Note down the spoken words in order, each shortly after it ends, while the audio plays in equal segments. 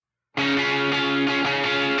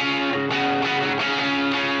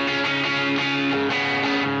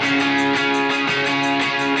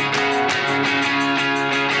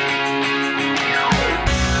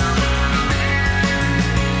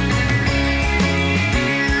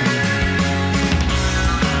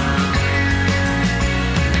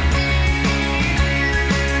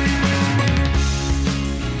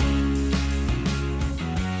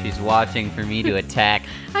watching for me to attack.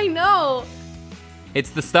 I know.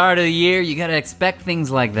 It's the start of the year. You gotta expect things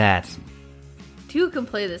like that. Two can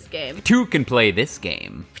play this game. Two can play this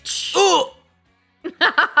game. Ooh!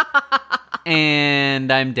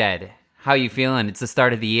 And I'm dead. How you feeling? It's the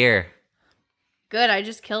start of the year. Good, I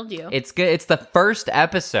just killed you. It's good. It's the first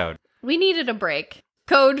episode. We needed a break.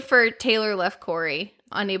 Code for Taylor left Corey,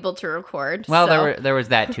 unable to record. Well, so. there was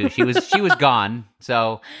that too. She was gone.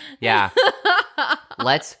 So, yeah.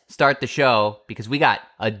 Let's start the show because we got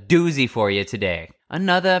a doozy for you today.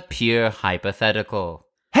 Another pure hypothetical.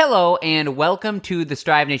 Hello and welcome to the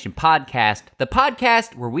Strive Nation podcast, the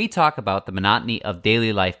podcast where we talk about the monotony of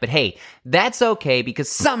daily life. But hey, that's okay because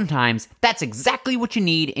sometimes that's exactly what you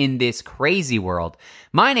need in this crazy world.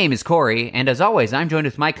 My name is Corey, and as always, I'm joined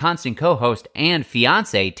with my constant co-host and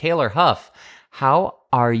fiance, Taylor Huff. How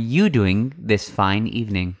are you doing this fine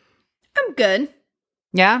evening? I'm good.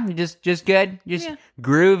 Yeah, just good? Just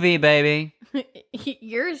groovy, baby.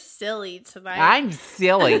 You're silly tonight. I'm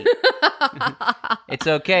silly. It's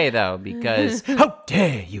okay, though, because how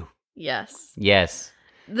dare you? Yes. Yes.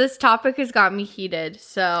 This topic has got me heated,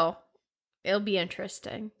 so it'll be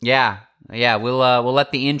interesting. Yeah. We'll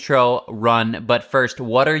let the intro run, but first,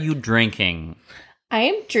 what are you drinking? I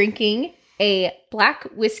am drinking a black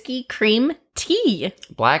whiskey cream tea.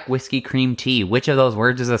 Black whiskey cream tea. Which of those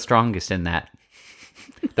words is the strongest in that?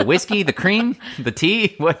 The whiskey, the cream, the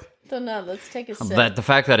tea? What? Don't know. Let's take a sip. The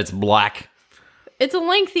fact that it's black. It's a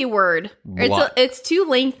lengthy word. It's too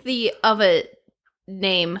lengthy of a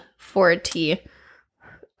name for a tea.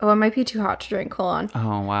 Oh, it might be too hot to drink. Hold on.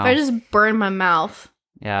 Oh, wow. If I just burn my mouth.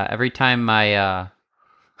 Yeah, every time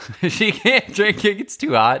she can't drink it, it's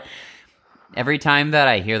too hot. Every time that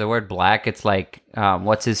I hear the word black, it's like,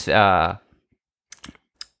 what's his,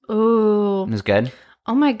 Ooh. It's good?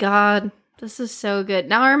 Oh my god. This is so good.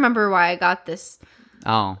 Now I remember why I got this.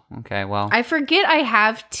 Oh, okay, well. I forget I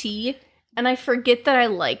have tea, and I forget that I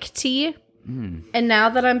like tea. And now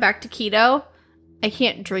that I'm back to keto, I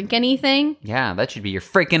can't drink anything. Yeah, that should be your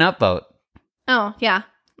freaking upvote. Oh, yeah.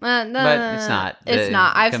 But it's not. It's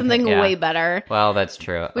not. I have something way better. Well, that's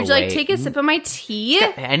true. Would you like to take a sip of my tea?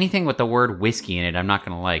 Anything with the word whiskey in it, I'm not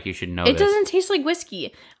going to like. You should know It this. doesn't taste like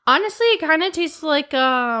whiskey. Honestly, it kind of tastes like,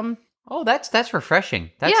 Oh, that's refreshing.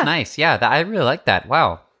 That's nice. Yeah, I really like that.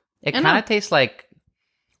 Wow. It kind of tastes like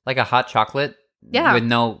a hot chocolate with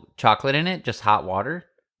no chocolate in it, just hot water.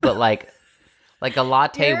 But like a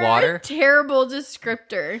latte You're water. a terrible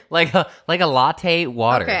descriptor. Like a latte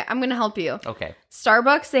water. Okay, I'm going to help you. Okay.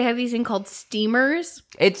 Starbucks, they have these thing called steamers.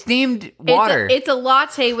 It's steamed water. It's a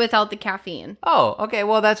latte without the caffeine. Oh, okay.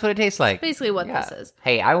 Well, that's what it tastes like. Basically what this is.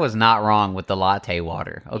 Hey, I was not wrong with the latte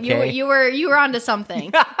water. Okay. You were onto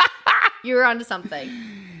something. You were onto something.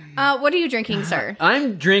 What are you drinking, sir?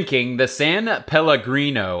 I'm drinking the San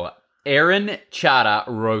Pellegrino Aranciata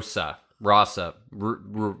Rosa. Rasa.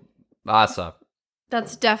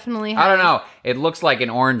 That's definitely I don't know. It looks like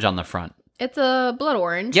an orange on the front. It's a blood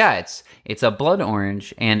orange. Yeah, it's a blood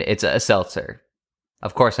orange and it's a seltzer.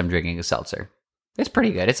 Of course I'm drinking a seltzer. It's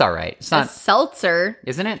pretty good. It's all right. It's not a seltzer.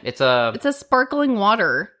 Isn't it? It's a sparkling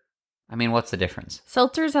water. I mean, what's the difference?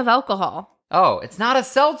 Seltzers have alcohol. Oh, it's not a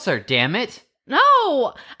seltzer, damn it. No,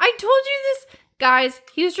 I told you this. Guys,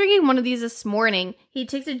 he was drinking one of these this morning. He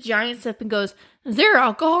takes a giant sip and goes, "Is there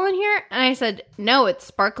alcohol in here?" And I said, "No, it's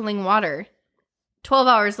sparkling water." 12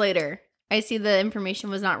 hours later, I see the information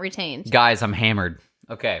was not retained. Guys, I'm hammered.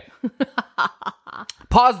 Okay.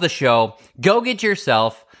 Pause the show. Go get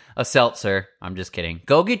yourself a seltzer. I'm just kidding.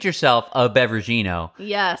 Go get yourself a Beveragino.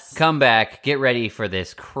 Yes. Come back. Get ready for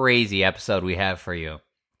this crazy episode we have for you.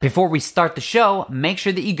 Before we start the show, make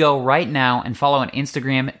sure that you go right now and follow on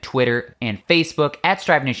Instagram, Twitter, and Facebook at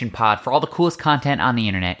Strive Nation Pod for all the coolest content on the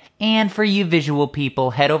internet. And for you visual people,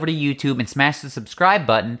 head over to YouTube and smash the subscribe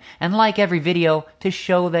button and like every video to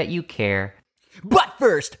show that you care. But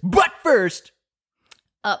first,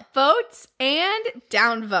 Upvotes and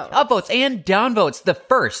downvotes. upvotes and downvotes, the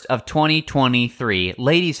first of 2023.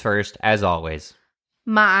 Ladies first, as always.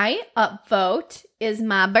 My upvote is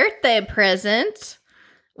my birthday present,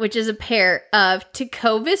 which is a pair of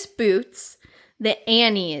Tecovas boots, the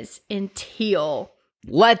Annies in teal.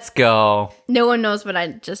 Let's go. No one knows what I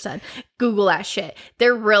just said. Google that shit.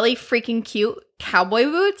 They're really freaking cute cowboy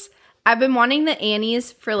boots. I've been wanting the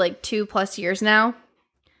Annies for like 2+ years now.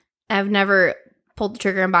 I've never pulled the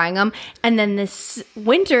trigger on buying them. And then this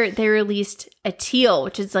winter, they released a teal,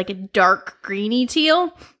 which is like a dark greeny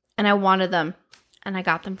teal. And I wanted them. And I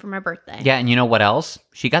got them for my birthday. Yeah, and you know what else?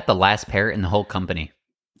 She got the last pair in the whole company.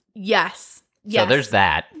 Yes. So there's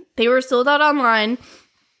that. They were sold out online.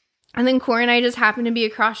 And then Corey and I just happened to be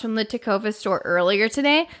across from the Tacova store earlier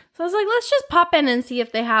today. So I was like, let's just pop in and see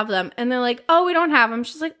if they have them. And they're like, oh, we don't have them.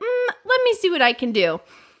 She's like, let me see what I can do.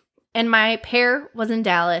 And my pair was in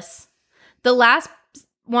Dallas. The last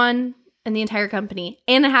one in the entire company.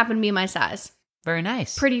 And it happened to be my size. Very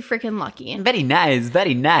nice. Pretty freaking lucky. Very nice.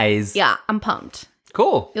 Very nice. Yeah, I'm pumped.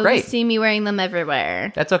 Cool. You'll Great. just see me wearing them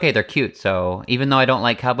everywhere. That's okay. They're cute. So even though I don't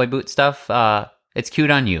like cowboy boot stuff, it's cute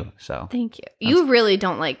on you. So Thank you. You really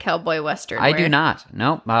don't like cowboy western I wear. do not.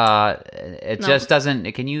 Nope. It just doesn't.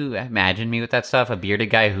 Can you imagine me with that stuff? A bearded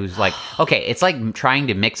guy who's like, okay, it's like trying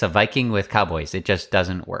to mix a Viking with cowboys. It just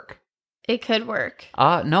doesn't work. It could work.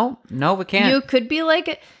 No, it can't. You could be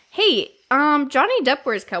like, hey, Johnny Depp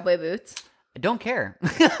wears cowboy boots. I don't care.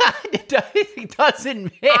 It doesn't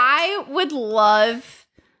mix. I would love.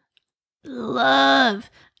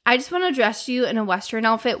 I just want to dress you in a Western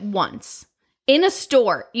outfit once. In a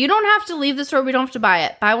store. You don't have to leave the store. We don't have to buy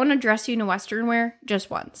it. But I want to dress you in a Western wear just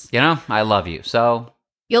once. You know, I love you. So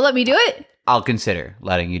You'll let me do it? I'll consider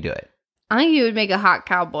letting you do it. I think you would make a hot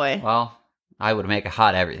cowboy. Well, I would make a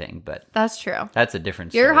hot everything, but That's true. that's a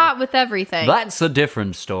different story. You're hot with everything. That's a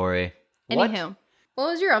different story. Anywho, what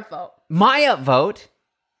was your upvote? My upvote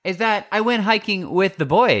is that I went hiking with the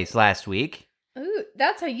boys last week. Ooh,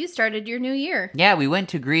 that's how you started your new year. Yeah, we went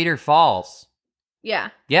to Greeter Falls.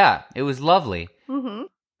 Yeah. Yeah, it was lovely. Mm-hmm.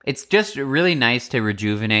 It's just really nice to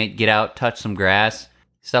rejuvenate, get out, touch some grass,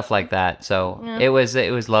 stuff like that. So Yeah. it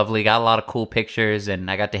was lovely. Got a lot of cool pictures, and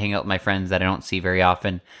I got to hang out with my friends that I don't see very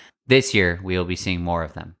often. This year, we will be seeing more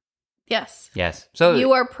of them. Yes. Yes. So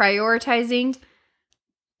You are prioritizing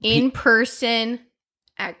in-person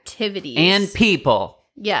activities. and people.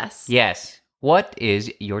 Yes. Yes. What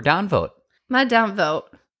is your downvote? My downvote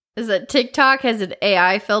is that TikTok has an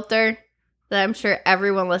AI filter that I'm sure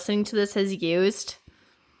everyone listening to this has used.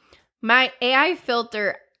 My AI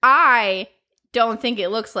filter, I don't think it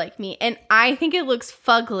looks like me, and I think it looks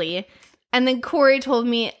fugly. And then Corey told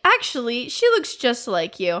me, actually, she looks just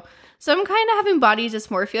like you. So I'm kind of having body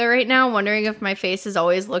dysmorphia right now, wondering if my face has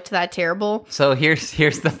always looked that terrible. So here's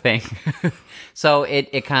the thing. So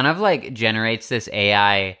it kind of like generates this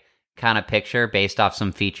AI kind of picture based off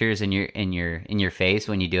some features in your face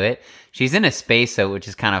when you do it. She's in a space suit, which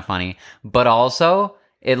is kind of funny, but also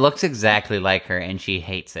it looks exactly like her, and she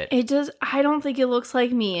hates it. It does. I don't think it looks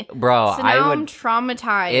like me. Bro, So now I I'm would.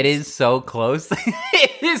 traumatized. It is so close.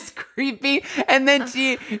 It is creepy, and then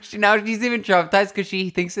she now she's even traumatized because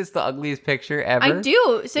she thinks it's the ugliest picture ever. I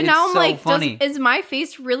do. So now I'm so like, funny. does my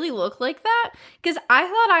face really look like that? Because I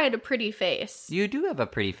thought I had a pretty face. You do have a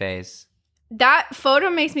pretty face. That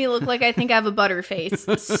photo makes me look like I think I have a butter face.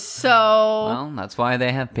 So Well, that's why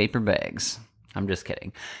they have paper bags. I'm just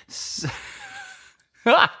kidding.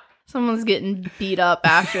 someone's getting beat up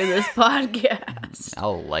after this podcast.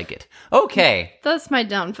 I'll like it. Okay. That's my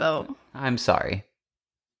downvote. I'm sorry.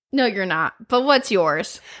 No, you're not. But what's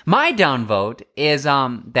yours? My downvote is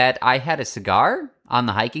that I had a cigar on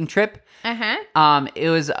the hiking trip. Uh-huh. It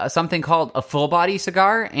was something called a full body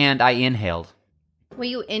cigar, and I inhaled. Well,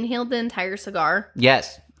 you inhaled the entire cigar.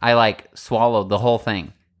 Yes, I like swallowed the whole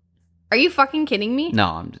thing. Are you fucking kidding me?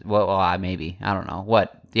 No, maybe. I don't know.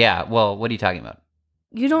 What? Yeah, well, what are you talking about?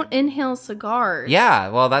 You don't inhale cigars. Yeah,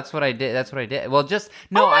 well, that's what I did. That's what I did. Well, just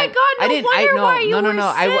no. Oh my God, no I didn't. wonder why you were No.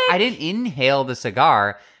 I sick. didn't inhale the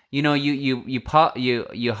cigar. You know, you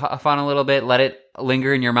huff on a little bit, let it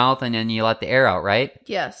linger in your mouth, and then you let the air out. Right?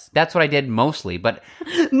 Yes. That's what I did mostly. But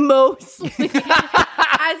Mostly.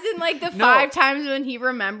 As in, like, the No. 5 times when he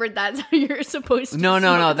remembered that's how you're supposed to no.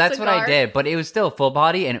 smoke a That's what I cigar. did. But it was still full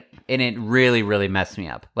body, and it really, really messed me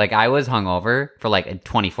up. Like I was hungover for like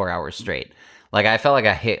 24 hours straight. Like I felt like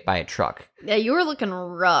I hit by a truck. Yeah, you were looking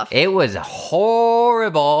rough. It was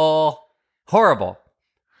horrible.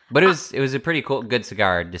 But it was a pretty good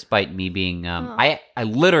cigar, despite me being I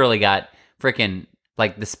literally got freaking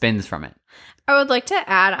like the spins from it. I would like to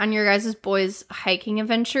add on your guys' boys' hiking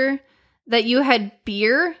adventure that you had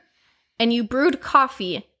beer and you brewed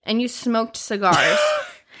coffee and you smoked cigars.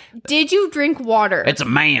 Did you drink water? It's a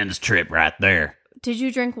man's trip right there. Did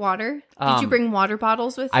you drink water? Did you bring water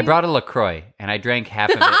bottles with you? I brought a LaCroix and I drank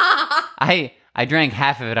half of it. I drank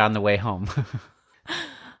half of it on the way home.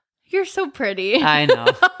 You're so pretty. I know.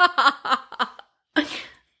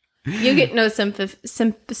 You get no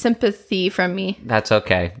sympathy from me. That's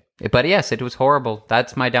okay. But yes, it was horrible.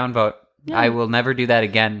 That's my downvote. Yeah. I will never do that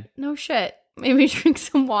again. No shit. Maybe drink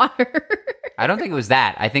some water. I don't think it was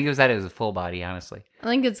that. I think it was that it was a full body, honestly. I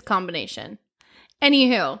think it's a combination.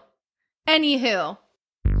 Anywho.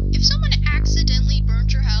 If someone accidentally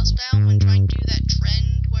burnt your house down when trying to do that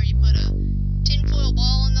trend where you put a tinfoil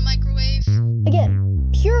ball in the microwave,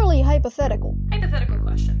 Again, purely hypothetical. Hypothetical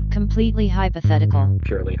question. Completely hypothetical.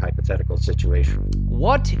 Purely hypothetical situation.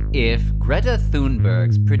 What if Greta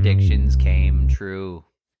Thunberg's predictions came true?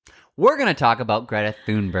 We're going to talk about Greta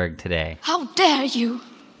Thunberg today. How dare you?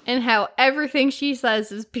 And how everything she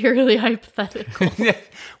says is purely hypothetical.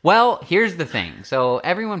 Well, here's the thing. So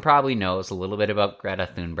everyone probably knows a little bit about Greta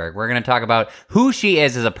Thunberg. We're going to talk about who she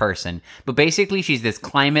is as a person. But basically, she's this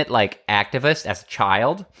climate activist as a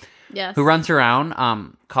child. Yes. Who runs around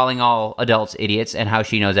calling all adults idiots and how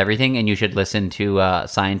she knows everything, and you should listen to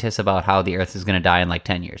scientists about how the Earth is going to die in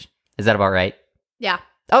 10 years. Is that about right? Yeah.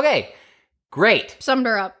 Okay, great. Summed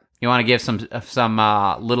her up. You want to give some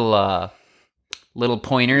little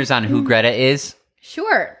pointers on who Greta is?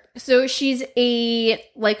 Sure. So she's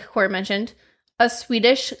like Corey mentioned, a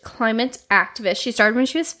Swedish climate activist. She started when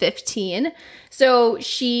she was 15. So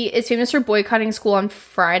she is famous for boycotting school on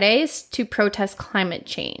Fridays to protest climate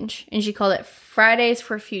change. And she called it Fridays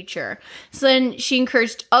for Future. So then she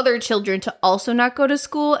encouraged other children to also not go to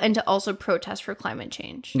school and to also protest for climate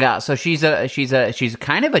change. Yeah, so she's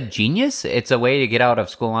kind of a genius. It's a way to get out of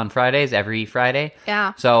school on Fridays, every Friday.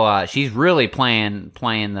 Yeah. So she's really playing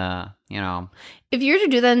the, If you were to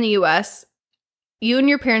do that in the US, you and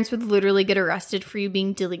your parents would literally get arrested for you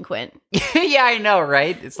being delinquent. Yeah, I know,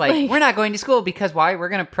 right? It's like, we're not going to school because why? We're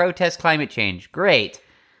going to protest climate change. Great.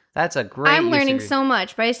 That's a great I'm use learning of your- so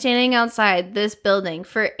much by standing outside this building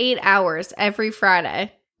for 8 hours every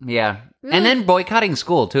Friday. Yeah. Really? And then boycotting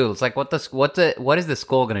school too. It's like what is the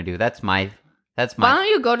school going to do? That's my Why don't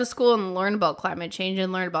you go to school and learn about climate change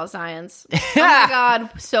and learn about science? Oh my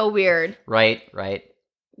god, so weird. Right.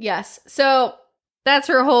 Yes. So that's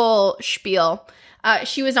her whole spiel.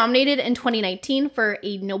 She was nominated in 2019 for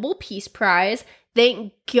a Nobel Peace Prize.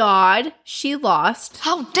 Thank God she lost.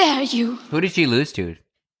 How dare you? Who did she lose to?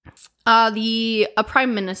 A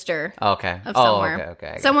prime minister Okay. of somewhere. Okay.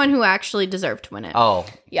 I got Someone who actually deserved to win it. it. Oh.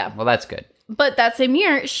 Yeah. Well, that's good. But that same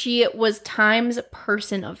year, she was Times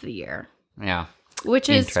Person of the Year, Yeah. which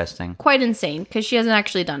is Interesting. quite insane because she hasn't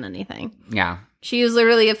actually done anything. Yeah. She was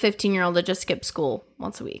literally a 15-year-old that just skipped school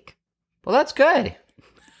once a week. Well, that's good.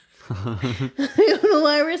 I don't know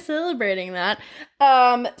why we're celebrating that.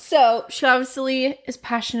 So she obviously is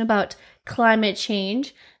passionate about climate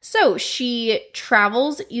change. So she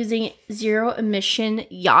travels using zero-emission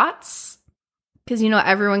yachts. Because,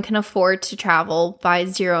 everyone can afford to travel by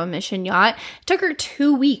zero-emission yacht. It took her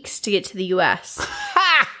 2 weeks to get to the U.S.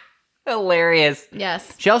 Ha! Hilarious.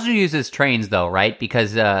 Yes. She also uses trains though, right?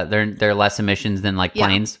 Because they're less emissions than Yeah.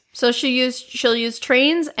 planes. So she'll use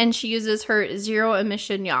trains and she uses her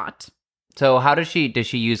zero-emission yacht. So how does she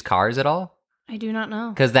use cars at all? I do not know.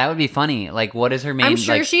 Because that would be funny. Like, what is her main? I'm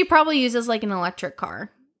sure she probably uses an electric car.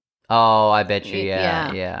 Oh, I bet you.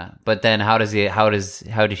 Yeah. Yeah. But then how does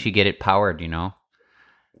she get it powered?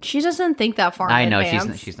 She doesn't think that far. I in know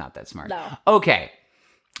advance. she's not that smart. No. Okay.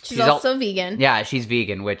 She's also vegan. Yeah, she's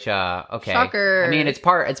vegan, which okay. Shocker. I mean, it's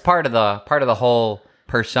part of the whole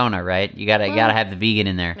persona, right? You gotta have the vegan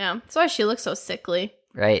in there, Yeah. That's why she looks so sickly.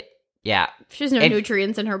 right? Yeah, She has no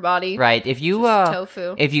nutrients in her body. right. If you Just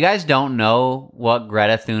tofu. if you guys don't know what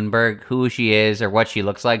Greta Thunberg, who she is or what she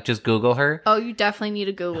looks like, just Google her. Oh, you definitely need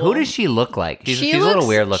to Google. Who does she look like? She's a little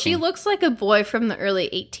weird looking. She looks like a boy from the early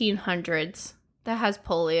 1800s that has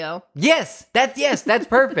polio. Yes, that's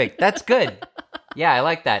perfect. That's good. Yeah, I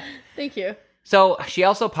like that. Thank you. So she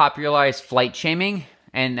also popularized flight shaming,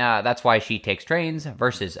 and that's why she takes trains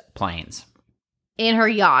versus planes. And her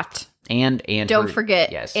yacht. And Don't her-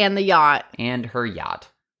 forget. yes, And the yacht. and her yacht.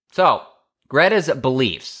 So Greta's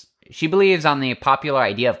beliefs. She believes on the popular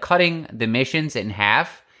idea of cutting the emissions in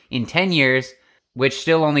half in 10 years, which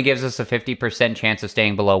still only gives us a 50% chance of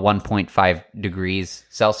staying below 1.5 degrees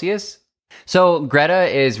Celsius. So Greta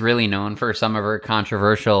is really known for some of her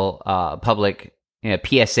controversial public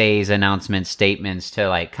PSAs, announcements, statements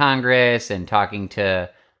to Congress and talking to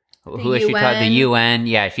who is she talking? The UN.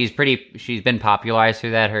 Yeah, she's been popularized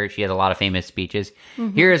through that. She has a lot of famous speeches.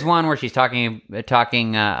 Mm-hmm. Here is one where she's talking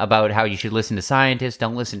about how you should listen to scientists.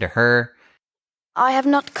 Don't listen to her. I have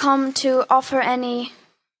not come to offer any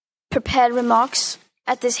prepared remarks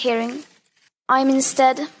at this hearing. I am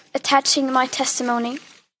instead attaching my testimony.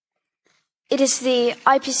 It is the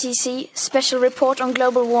IPCC Special Report on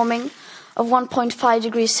Global Warming of 1.5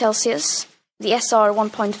 degrees Celsius, the SR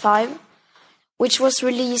 1.5, which was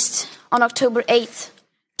released on October 8th,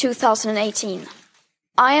 2018.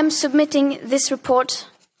 I am submitting this report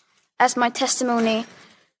as my testimony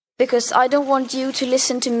because I don't want you to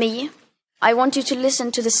listen to me. I want you to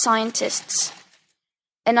listen to the scientists.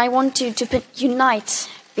 And I want you to unite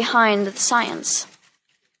behind the science.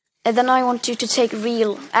 And then I want you to take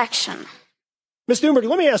real action. Ms. Newberg,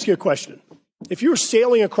 let me ask you a question. If you're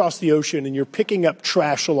sailing across the ocean and you're picking up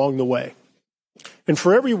trash along the way, and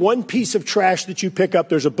for every one piece of trash that you pick up,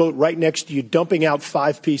 there's a boat right next to you dumping out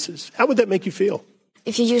 5 pieces, how would that make you feel?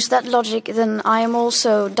 If you use that logic, then I am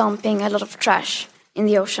also dumping a lot of trash in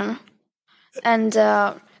the ocean. And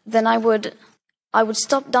then I would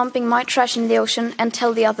stop dumping my trash in the ocean and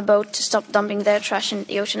tell the other boat to stop dumping their trash in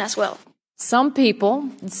the ocean as well. Some people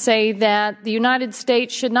say that the United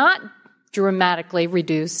States should not dramatically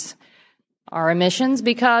reduce our emissions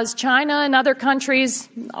because China and other countries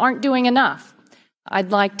aren't doing enough.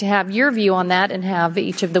 I'd like to have your view on that and have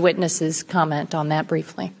each of the witnesses comment on that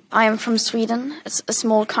briefly. I am from Sweden. It's a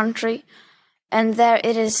small country. And there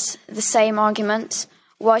it is the same argument.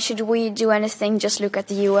 Why should we do anything? Just look at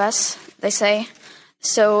the US, they say.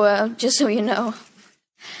 So just so you know,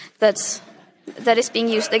 that is being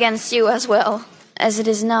used against you as well. As it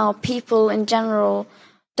is now, people in general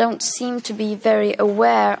don't seem to be very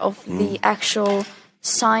aware of the actual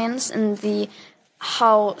science and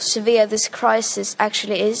how severe this crisis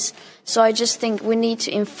actually is. So I just think we need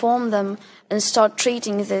to inform them and start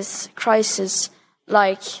treating this crisis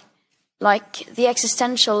like the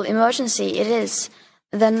existential emergency it is.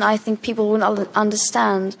 Then I think people will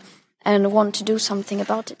understand and want to do something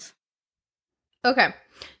about it. Okay,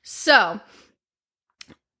 so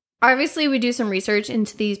obviously we do some research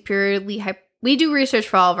into these purely we do research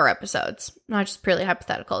for all of our episodes, not just purely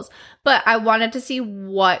hypotheticals. But I wanted to see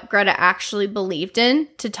what Greta actually believed in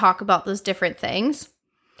to talk about those different things.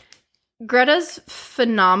 Greta's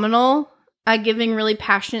phenomenal at giving really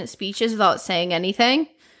passionate speeches without saying anything.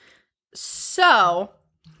 So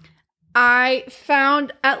I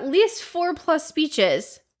found at least 4+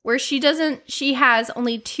 speeches where she has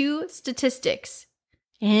only 2 statistics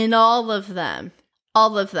in all of them.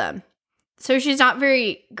 So she's not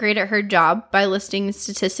very great at her job by listing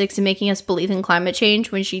statistics and making us believe in climate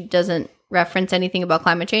change when she doesn't reference anything about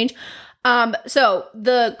climate change. So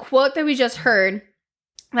the quote that we just heard,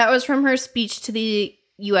 that was from her speech to the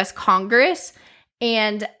U.S. Congress.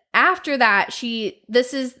 And after that,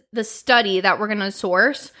 this is the study that we're going to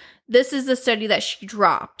source. This is the study that she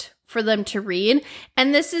dropped for them to read.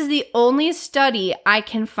 And this is the only study I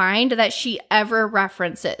can find that she ever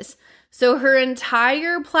references. So her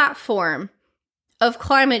entire platform of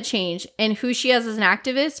climate change and who she has as an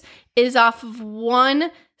activist is off of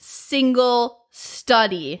one single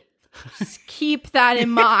study. Just keep that in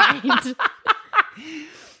mind.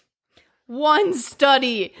 One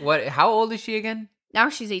study. What? How old is she again? Now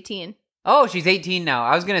she's 18. Oh, she's 18 now.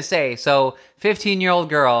 I was going to say, so 15-year-old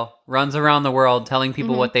girl runs around the world telling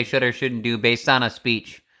people what they should or shouldn't do based on a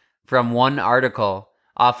speech from one article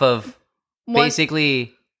off of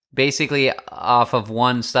basically off of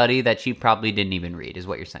one study that she probably didn't even read, is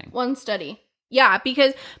what you're saying. One study. Yeah,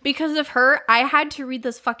 because of her, I had to read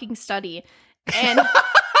this fucking study. And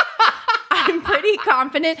I'm pretty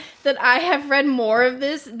confident that I have read more of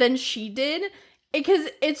this than she did. Because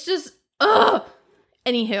it's just, ugh.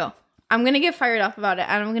 Anywho, I'm going to get fired up about it,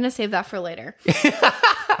 and I'm going to save that for later.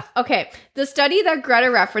 Okay, the study that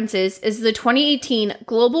Greta references is the 2018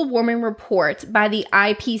 Global Warming Report by the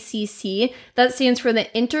IPCC, that stands for the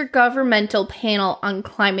Intergovernmental Panel on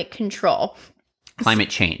Climate Control. Climate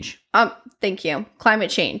change. Thank you. Climate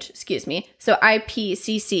change, excuse me. So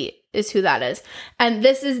IPCC is who that is. And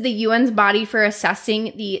this is the UN's body for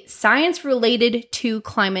assessing the science related to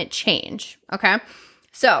climate change. Okay,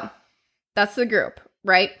 so that's the group,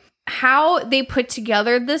 right? How they put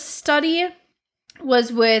together this study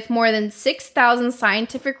was with more than 6,000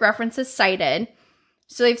 scientific references cited.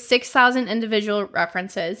 So they have 6,000 individual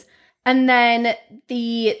references. And then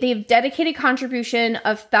they've dedicated contribution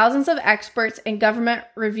of thousands of experts and government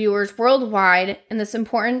reviewers worldwide. And this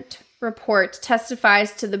important report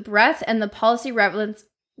testifies to the breadth and the policy relevance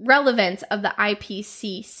of the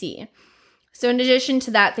IPCC. So in addition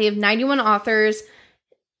to that, they have 91 authors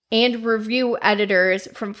and review editors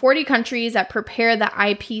from 40 countries that prepare the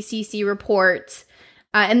IPCC reports.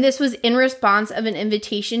 And this was in response of an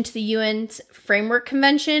invitation to the UN's Framework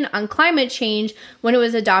Convention on Climate Change when it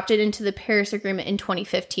was adopted into the Paris Agreement in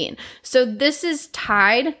 2015. So this is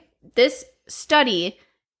tied. This study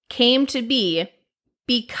came to be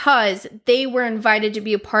because they were invited to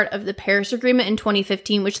be a part of the Paris Agreement in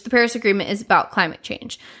 2015, which the Paris Agreement is about climate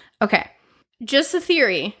change. Okay, just a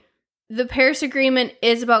theory. The Paris Agreement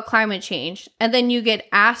is about climate change, and then you get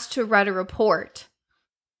asked to write a report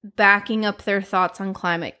backing up their thoughts on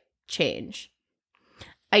climate change.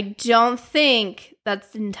 I don't think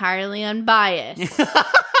that's entirely unbiased.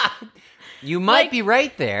 You might be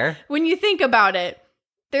right there. When you think about it,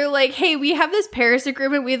 they're like, hey, we have this Paris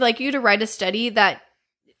Agreement. We'd like you to write a study that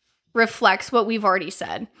reflects what we've already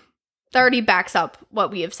said. That already backs up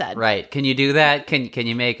what we have said. Right. Can you do that? Can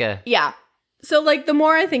you make a... Yeah. So, like, the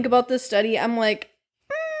more I think about this study, I'm like,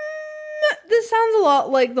 this sounds a lot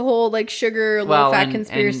like the whole, like, sugar low-fat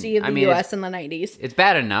conspiracy of the U.S. in the 90s. It's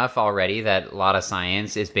bad enough already that a lot of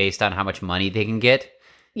science is based on how much money they can get.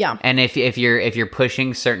 Yeah. And if you're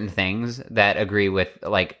pushing certain things that agree with,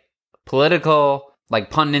 like, political... like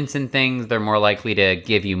pundits and things, they're more likely to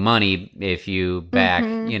give you money if you back,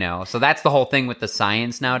 you know. So that's the whole thing with the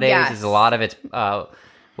science nowadays. Yes. Is a lot of it's,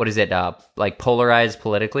 like polarized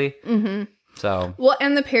politically. Mm-hmm. So well,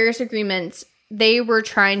 and the Paris agreements, they were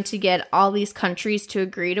trying to get all these countries to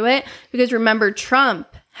agree to it because remember,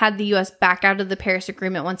 Trump had the U.S. back out of the Paris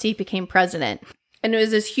agreement once he became president, and it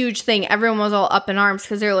was this huge thing. Everyone was all up in arms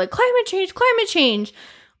because they were like, climate change.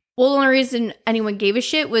 Well, the only reason anyone gave a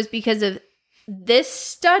shit was because of this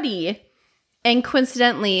study, and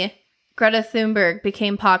coincidentally, Greta Thunberg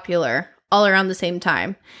became popular all around the same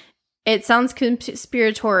time. It sounds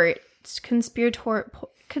conspiratorial.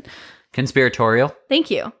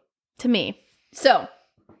 Thank you. To me. So,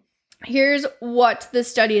 here's what the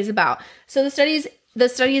study is about. So, the study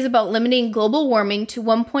is about limiting global warming to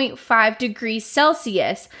 1.5 degrees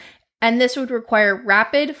Celsius, and this would require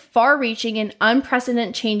rapid, far-reaching, and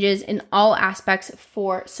unprecedented changes in all aspects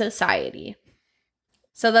for society.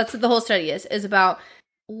 So that's what the whole study is about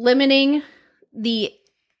limiting the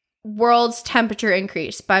world's temperature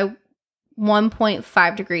increase by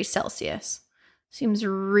 1.5 degrees Celsius. Seems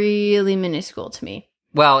really minuscule to me.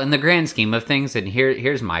 well, in the grand scheme of things, and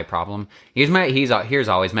here's my problem. Here's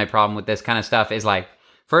always my problem with this kind of stuff is like,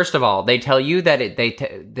 first of all, they tell you that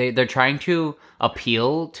they're trying to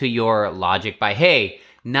appeal to your logic by, hey,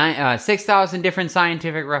 6,000 different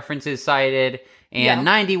scientific references cited and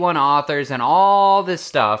 91 authors and all this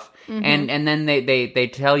stuff. Mm-hmm. And then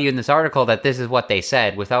they tell you in this article that this is what they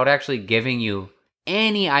said without actually giving you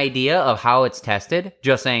any idea of how it's tested.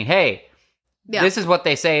 Just saying, hey, this is what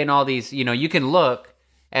they say in all these, you can look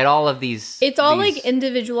at all of these. It's all like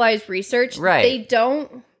individualized research. Right.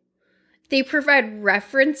 They provide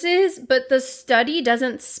references, but the study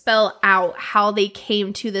doesn't spell out how they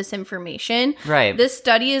came to this information. Right. This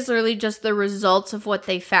study is literally just the results of what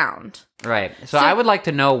they found. Right. So I would like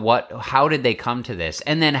to know how did they come to this?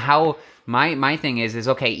 And then how, my thing is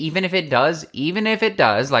okay, even if it does,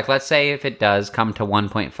 like let's say if it does come to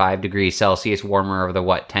 1.5 degrees Celsius warmer over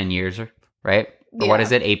the 10 years, right? Or what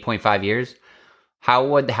is it, 8.5 years? How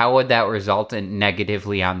would that result in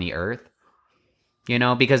negatively on the Earth?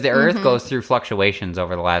 Because the Earth goes through fluctuations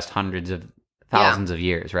over the last hundreds of thousands of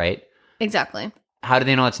years, right? Exactly. How do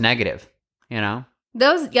they know it's negative? That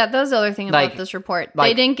was the other thing about this report.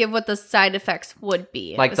 They didn't give what the side effects would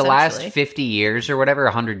be. Like the last 50 years or whatever,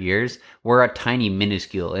 100 years, we're a tiny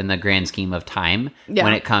minuscule in the grand scheme of time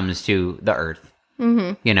when it comes to the Earth.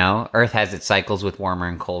 Mm-hmm. Earth has its cycles with warmer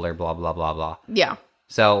and colder, blah, blah, blah, blah. Yeah.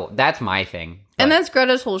 So that's my thing. And that's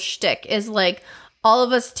Greta's whole shtick is like, all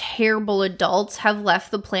of us terrible adults have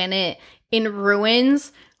left the planet in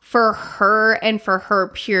ruins for her and for her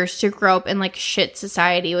peers to grow up in like shit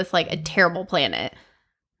society with like a terrible planet.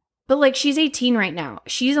 But like she's 18 right now.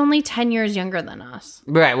 She's only 10 years younger than us.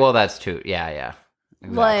 Right. Well, that's true. Yeah.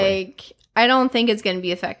 Exactly. Like, I don't think it's going to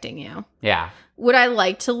be affecting you. Yeah. Would I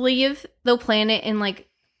like to leave the planet in like,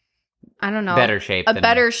 I don't know. Better shape.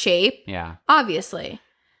 Better shape. Yeah. Obviously.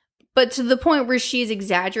 But to the point where she's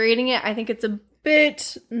exaggerating it, I think it's a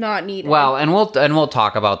bit not needed. Well, and we'll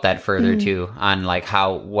talk about that further too, on like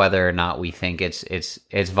whether or not we think it's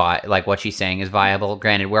like what she's saying is viable.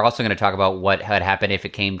 Granted, we're also going to talk about what had happened if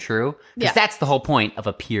it came true, because that's the whole point of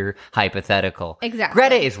a pure hypothetical. Exactly.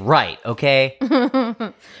 Greta is right. Okay.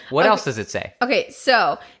 What else does it say? Okay,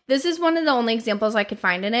 so this is one of the only examples I could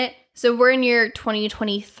find in it. So we're in year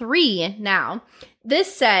 2023 now.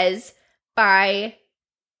 This says by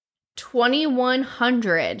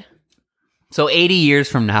 2100. So 80 years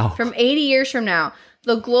from now. From 80 years from now,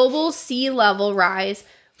 the global sea level rise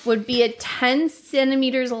would be at 10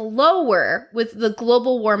 centimeters lower with the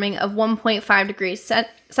global warming of 1.5 degrees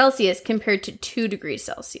Celsius compared to 2 degrees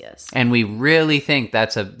Celsius. And we really think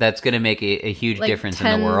that's going to make a huge difference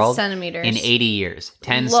in the world. 10 centimeters. In 80 years.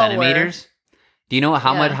 10 lower. Centimeters? Do you know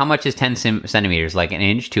how much is 10 centimeters? Like an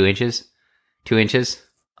inch? 2 inches? 2 inches?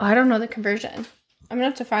 Oh, I don't know the conversion. I'm going to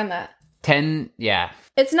have to find that. 10, yeah.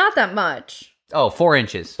 It's not that much. Oh, 4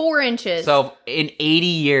 inches. 4 inches. So in 80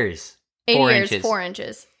 years, 4 inches. 4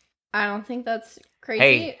 inches. I don't think that's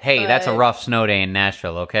crazy. Hey, that's a rough snow day in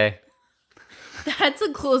Nashville, okay? That's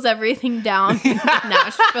to close everything down in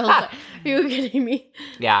Nashville. Are you kidding me?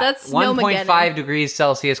 Yeah. That's 1.5 degrees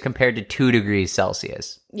Celsius compared to 2 degrees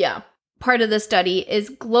Celsius. Yeah. part of the study is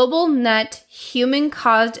global net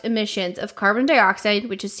human-caused emissions of carbon dioxide,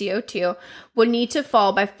 which is CO2, would need to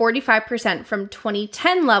fall by 45% from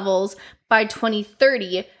 2010 levels by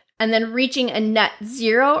 2030, and then reaching a net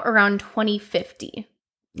zero around 2050.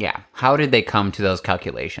 Yeah. How did they come to those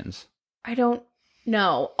calculations? I don't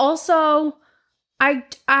know. Also,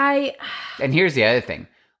 I And here's the other thing.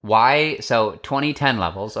 Why? So 2010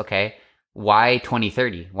 levels, okay. Why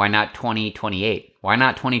 2030? Why not 2028? Why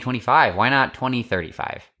not 2025? Why not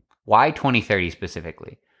 2035? Why 2030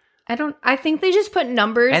 specifically? I think they just put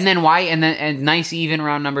numbers. And then why? And nice even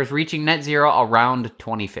round numbers, reaching net zero around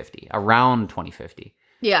 2050. Around 2050.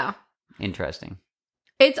 Yeah. Interesting.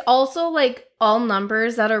 It's also like all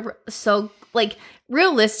numbers that are so like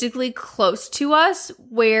realistically close to us,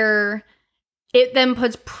 where it then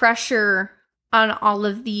puts pressure on all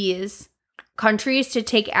of these countries to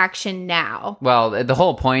take action now. Well, the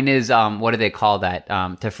whole point is, what do they call that?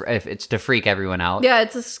 If it's to freak everyone out. Yeah,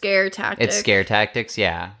 it's a scare tactic. It's scare tactics.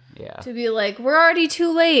 Yeah. Yeah. To be like, we're already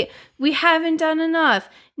too late. We haven't done enough.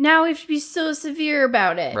 Now we have to be so severe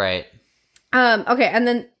about it. Right. Okay, and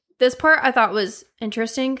then this part I thought was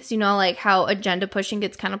interesting because, you know, like how agenda pushing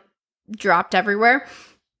gets kind of dropped everywhere.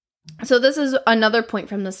 So this is another point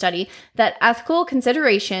from the study, that ethical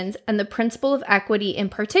considerations and the principle of equity in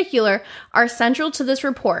particular are central to this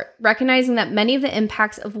report, recognizing that many of the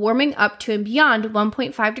impacts of warming up to and beyond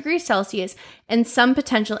 1.5 degrees Celsius and some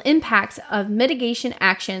potential impacts of mitigation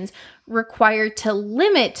actions required to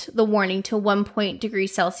limit the warning to 1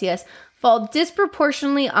 degrees Celsius fall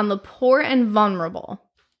disproportionately on the poor and vulnerable.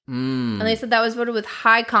 And they said that was voted with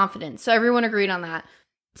high confidence. So everyone agreed on that.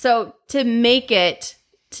 So to make it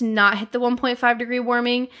to not hit the 1.5 degree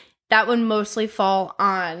warming, that would mostly fall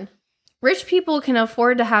on rich people can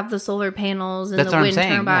afford to have the solar panels and That's the what wind I'm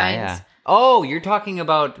saying. turbines. Yeah. Oh, you're talking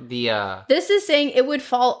about the This is saying it would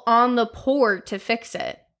fall on the poor to fix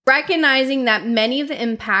it. Recognizing that many of the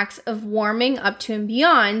impacts of warming up to and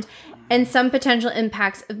beyond and some potential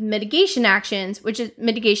impacts of mitigation actions, which is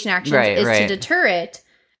mitigation actions is to deter it,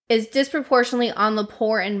 is disproportionately on the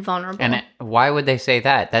poor and vulnerable. And why would they say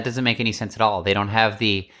that? That doesn't make any sense at all. They don't have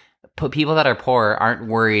people that are poor aren't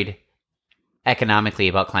worried economically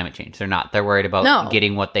about climate change. They're not. They're worried about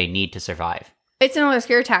getting what they need to survive. It's another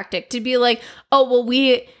scare tactic to be like, oh, well,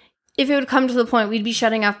 if it would come to the point, we'd be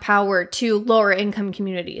shutting off power to lower income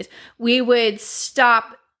communities. We would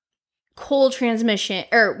stop coal transmission,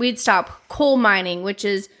 or we'd stop coal mining, which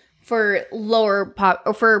is for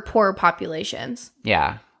for poor populations.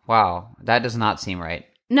 Yeah. Wow. That does not seem right.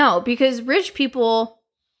 No, because rich people,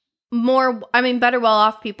 better well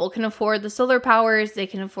off people can afford the solar powers. They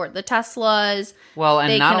can afford the Teslas. Well, and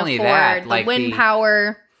they not can only afford that, the like wind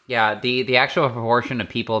power. Yeah, the actual proportion of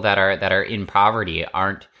people that are in poverty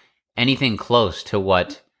aren't anything close to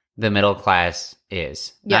what the middle class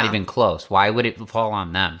is. Not even close. Why would it fall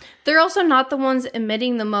on them? They're also not the ones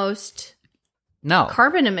emitting the most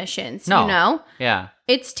carbon emissions, you know? Yeah.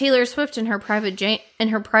 It's Taylor Swift in her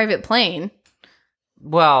private plane.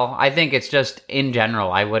 Well, I think it's just in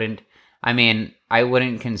general. I wouldn't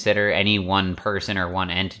consider any one person or one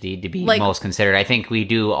entity to be most considered. I think we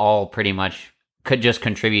do all pretty much could just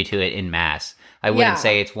contribute to it in mass. I wouldn't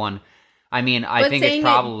say it's one. I mean, I think it's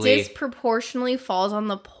probably it disproportionately falls on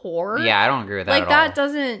the poor. Yeah, I don't agree with that at all. That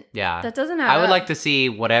doesn't. Yeah, that doesn't. I would like to see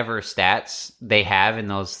whatever stats they have in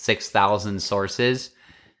those 6,000 sources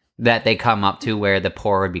that they come up to where the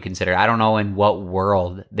poor would be considered. I don't know in what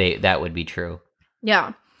world that would be true.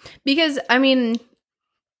 Yeah, because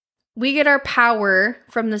we get our power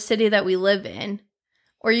from the city that we live in,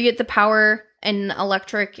 or you get the power and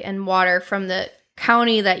electric and water from the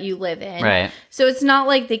county that you live in. Right. So it's not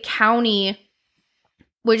like the county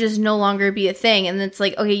would just no longer be a thing. And it's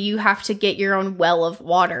like, okay, you have to get your own well of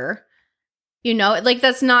water. You know, like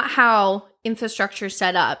that's not how infrastructure is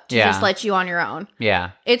set up to just let you on your own.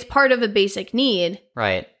 Yeah. It's part of a basic need.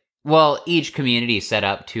 Right. Well, each community is set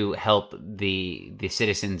up to help the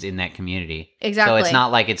citizens in that community. Exactly. So it's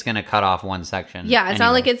not like it's going to cut off one section. Yeah, it's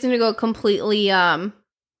not like it's going to go completely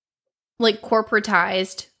like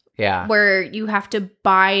corporatized. Yeah. Where you have to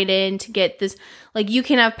buy it in to get this. Like, you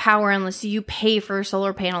can have power unless you pay for a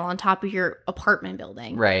solar panel on top of your apartment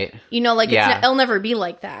building. Right. You know, like, it'll never be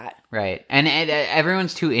like that. Right. And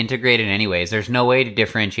everyone's too integrated anyways. There's no way to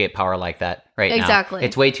differentiate power like that right now. Exactly.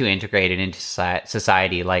 It's way too integrated into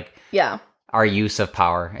society. Like, our use of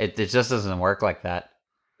power. It just doesn't work like that.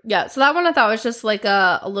 Yeah. So that one I thought was just, like,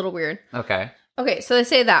 a little weird. Okay. Okay. So they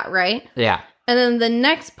say that, right? Yeah. And then the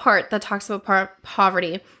next part that talks about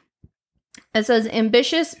poverty, it says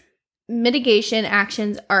ambitious mitigation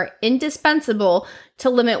actions are indispensable to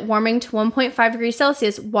limit warming to 1.5 degrees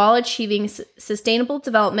Celsius while achieving sustainable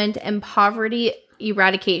development and poverty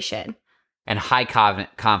eradication. And high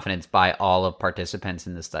confidence by all of participants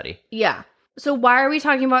in the study. Yeah. So why are we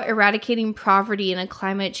talking about eradicating poverty in a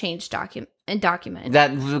climate change document?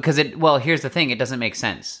 That because here's the thing, it doesn't make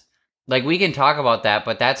sense. Like, we can talk about that,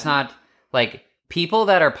 but that's not, like, people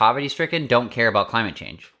that are poverty stricken don't care about climate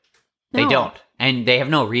change. They No. don't. And they have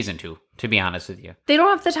no reason to be honest with you. They don't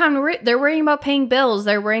have the time to worry. They're worrying about paying bills.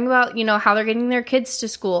 They're worrying about, how they're getting their kids to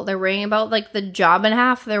school. They're worrying about, like, the job and a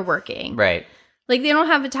half they're working. Right. Like, they don't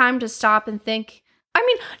have the time to stop and think. I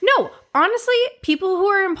mean, no, honestly, people who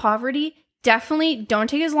are in poverty definitely don't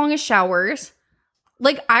take as long as showers.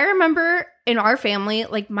 Like, I remember in our family,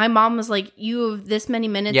 like, my mom was like, you have this many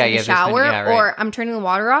minutes in the shower, or I'm turning the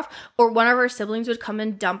water off, or one of our siblings would come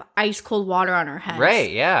and dump ice cold water on our heads. Right,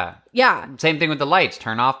 yeah. Yeah. Same thing with the lights.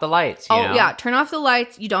 Turn off the lights, you know? Yeah, turn off the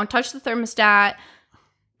lights. You don't touch the thermostat.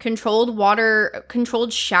 Controlled water,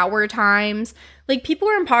 controlled shower times. Like, people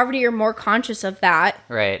who are in poverty are more conscious of that.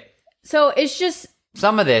 Right. So it's just...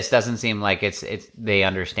 Some of this doesn't seem like it's they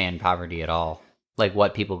understand poverty at all. Like,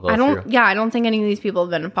 what people go through. Yeah, I don't think any of these people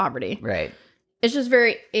have been in poverty. Right. It's just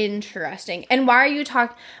very interesting. And why are you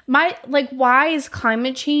why is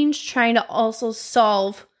climate change trying to also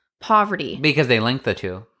solve poverty? Because they link the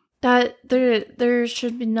two. That there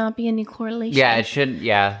should not be any correlation. Yeah, it shouldn't.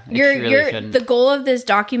 Yeah, it really shouldn't. The goal of this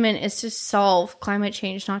document is to solve climate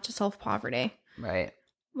change, not to solve poverty. Right.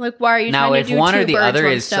 Like, why are you now, trying to do if one or the birds, other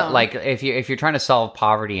one is stone? like, if you're trying to solve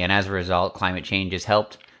poverty and as a result climate change is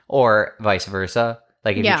helped, or vice versa,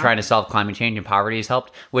 like if you're trying to solve climate change and poverty is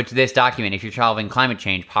helped, which this document, if you're solving climate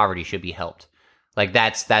change, poverty should be helped. Like,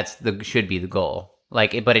 should be the goal.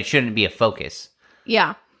 Like, but it shouldn't be a focus.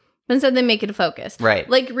 Yeah. Instead, they make it a focus. Right.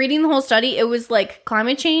 Like, reading the whole study, it was like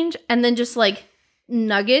climate change and then just like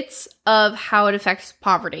nuggets of how it affects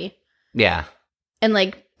poverty. Yeah. And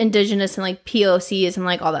like indigenous and like POCs and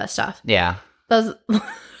like all that stuff. Yeah. That was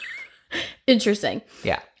interesting.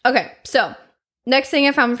 Yeah. Okay. So, next thing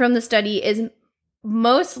I found from the study is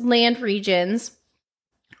most land regions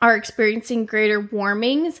are experiencing greater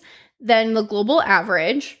warmings than the global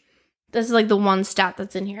average. This is like the one stat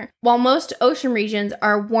that's in here. While most ocean regions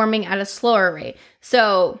are warming at a slower rate.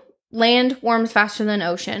 So land warms faster than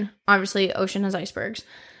ocean. Obviously, ocean has icebergs.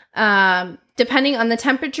 Depending on the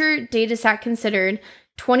temperature data set considered,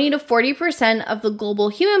 20 to 40% of the global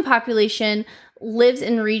human population lives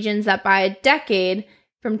in regions that by a decade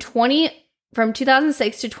from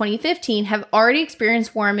 2006 to 2015 have already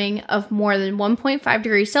experienced warming of more than 1.5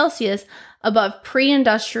 degrees Celsius above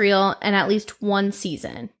pre-industrial and at least one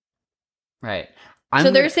season. Right. So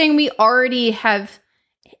they're saying we already have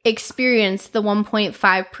experienced the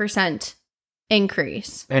 1.5%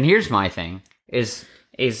 increase. And here's my thing is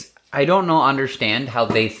I don't understand how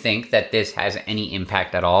they think that this has any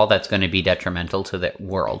impact at all that's going to be detrimental to the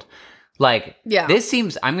world. Like, this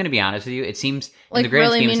seems, I'm going to be honest with you, it seems like in the grand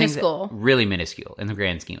really scheme minuscule. of things, really minuscule in the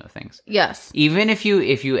grand scheme of things. Yes. Even if you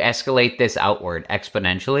escalate this outward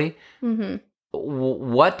exponentially,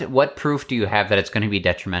 what proof do you have that it's going to be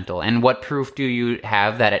detrimental? And what proof do you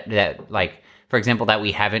have that like, for example, that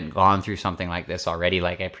we haven't gone through something like this already,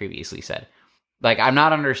 like I previously said? Like, I'm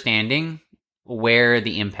not understanding where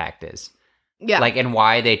the impact is. Yeah. Like, and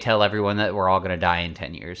why they tell everyone that we're all going to die in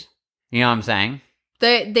 10 years. You know what I'm saying?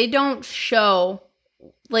 They don't show,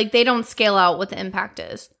 like, they don't scale out what the impact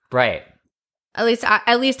is. Right. At least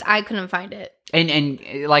I couldn't find it. And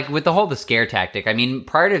like with the scare tactic, I mean,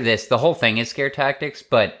 part of this, the whole thing is scare tactics,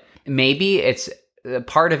 but maybe it's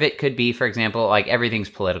part of it could be, for example, like everything's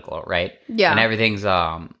political, right? Yeah. And everything's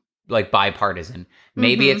like bipartisan.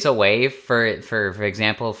 Maybe it's a way for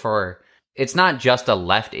example, it's not just a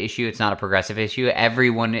left issue, it's not a progressive issue.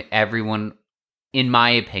 Everyone in my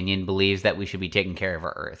opinion believes that we should be taking care of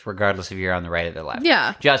our earth, regardless if you're on the right or the left.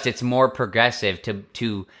 Yeah. Just it's more progressive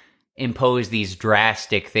to impose these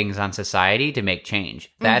drastic things on society to make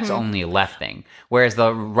change. That's only a left thing. Whereas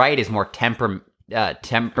the right is more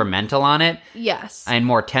temperamental on it. Yes. And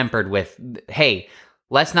more tempered with, hey,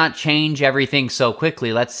 let's not change everything so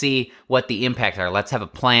quickly. Let's see what the impacts are. Let's have a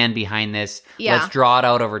plan behind this. Yeah. Let's draw it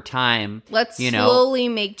out over time. Let's slowly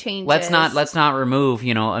make changes. Let's not remove,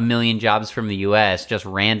 1 million jobs from the US just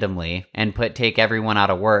randomly and take everyone out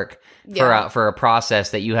of work for a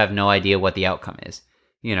process that you have no idea what the outcome is.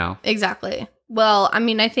 Exactly. Well, I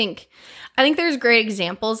mean, I think there's great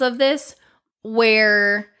examples of this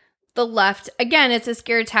where the left, again, it's a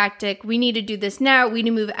scare tactic. We need to do this now. We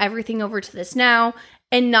need to move everything over to this now,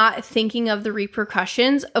 and not thinking of the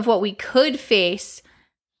repercussions of what we could face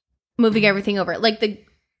moving everything over. Like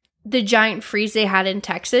the giant freeze they had in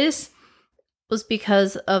Texas was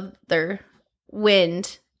because of their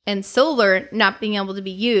wind and solar not being able to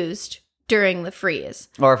be used during the freeze.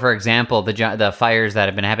 Or, for example, the fires that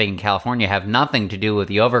have been happening in California have nothing to do with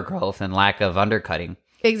the overgrowth and lack of undercutting.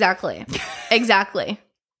 Exactly. Exactly.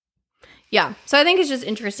 Yeah. So I think it's just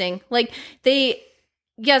interesting. Like,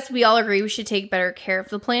 yes, we all agree we should take better care of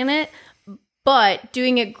the planet, but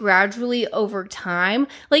doing it gradually over time.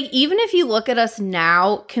 Like, even if you look at us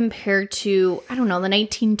now compared to, I don't know, the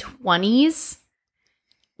 1920s,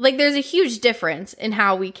 like, there's a huge difference in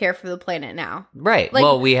how we care for the planet now. Right. Like,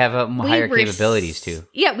 well, we have higher capabilities too.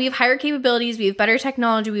 Yeah, we have higher capabilities. We have better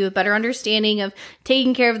technology. We have better understanding of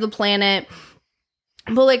taking care of the planet.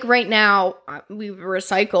 But, like, right now, we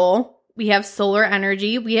recycle. We have solar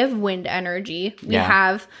energy. We have wind energy. We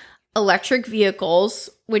have electric vehicles,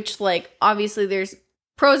 which, like, obviously there's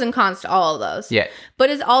pros and cons to all of those. Yeah. But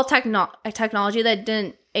it's all technology that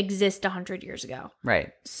didn't exist 100 years ago.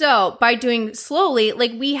 Right. So by doing slowly,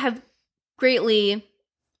 like, we have greatly,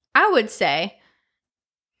 I would say,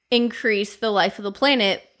 increased the life of the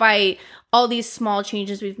planet by all these small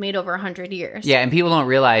changes we've made over 100 years. Yeah, and people don't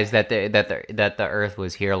realize that the Earth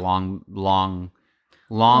was here long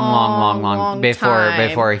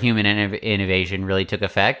before human innovation really took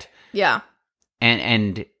effect. Yeah.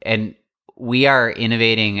 And we are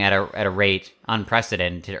innovating at a rate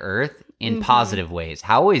unprecedented to Earth in positive ways.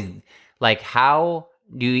 How can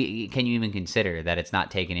you even consider that it's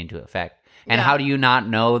not taken into effect? And how do you not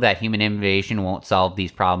know that human innovation won't solve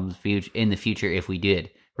these problems in the future if we did,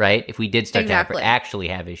 right? If we did start to actually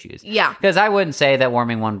have issues. Yeah. Because I wouldn't say that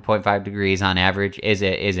warming 1.5 degrees on average is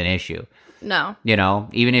an issue. No. You know,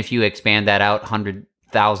 even if you expand that out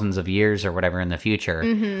thousands of years or whatever in the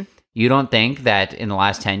future, you don't think that in the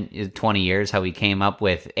last 20 years, how we came up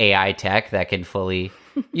with AI tech that can fully,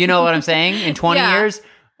 you know what I'm saying? In 20 years,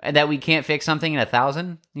 that we can't fix something in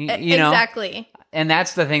 1,000? You know? Exactly. And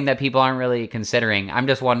that's the thing that people aren't really considering. I'm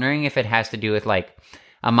just wondering if it has to do with, like,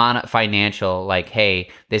 financial, like, hey,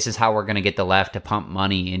 this is how we're going to get the left to pump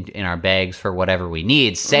money in our bags for whatever we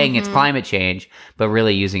need, saying it's climate change, but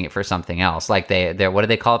really using it for something else. Like, they're what do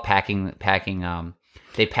they call it? Packing,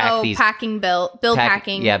 they pack these... packing bill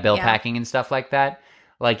packing. Yeah, packing and stuff like that.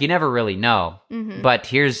 Like, you never really know. But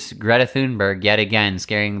here's Greta Thunberg yet again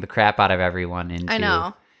scaring the crap out of everyone into... I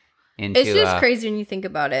know. It's just crazy when you think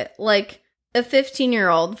about it. Like, a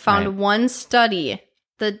 15-year-old found one study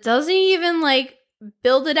that doesn't even, like,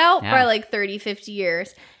 build it out by, like, 30, 50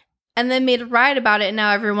 years, and then made a riot about it, and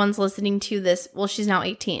now everyone's listening to this. Well, she's now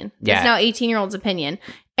 18. Yeah. It's now 18-year-old's opinion.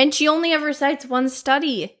 And she only ever cites one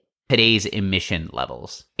study. Today's emission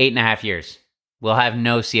levels. 8.5 years. We'll have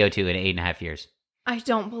no CO2 in 8.5 years. I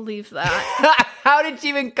don't believe that. How did she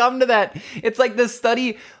even come to that? It's like the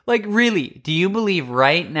study, like, really, do you believe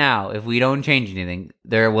right now, if we don't change anything,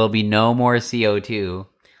 there will be no more CO2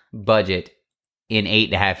 budget in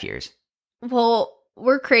 8.5 years? Well,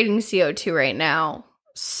 we're creating CO2 right now,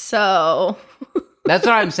 so... That's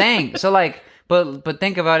what I'm saying. So, like, but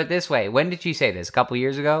think about it this way. When did she say this? A couple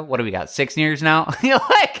years ago? What do we got, 6 years now? You're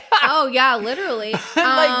like... Oh, yeah, literally.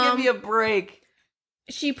 Like, give me a break.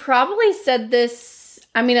 She probably said this,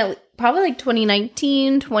 I mean, probably like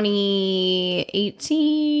 2019,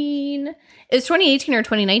 2018. It was 2018 or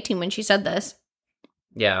 2019 when she said this.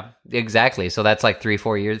 Yeah, exactly. So that's like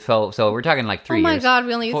 3-4 years. So we're talking like 3 years. Oh my God,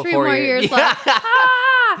 we only have 3 more years left.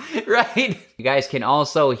 Ah! Right. You guys can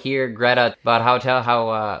also hear Greta about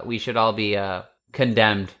how we should all be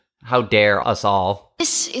condemned. How dare us all.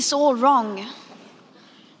 This is all wrong.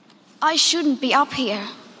 I shouldn't be up here.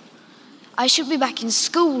 I should be back in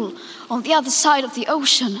school on the other side of the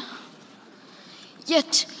ocean.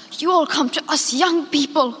 Yet you all come to us young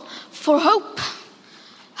people for hope.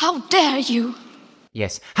 How dare you?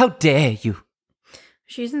 Yes, how dare you?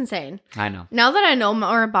 She's insane. I know. Now that I know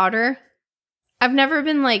more about her, I've never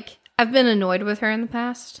been like, I've been annoyed with her in the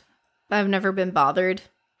past, but I've never been bothered.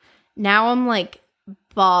 Now I'm like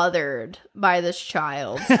bothered by this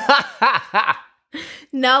child.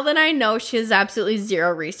 Now that I know she has absolutely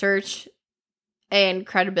zero research and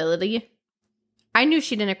credibility. I knew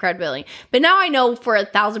she didn't have credibility, but now I know for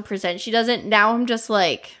 1,000% she doesn't. Now I'm just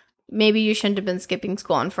like, maybe you shouldn't have been skipping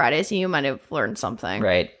school on Fridays and you might have learned something.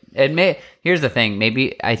 Right. Here's the thing.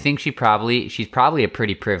 I think she's probably a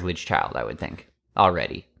pretty privileged child, I would think,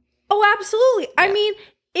 already. Oh, absolutely. Yeah. I mean,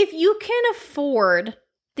 if you can afford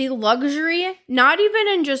the luxury, not even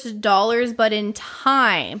in just dollars, but in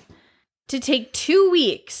time, to take 2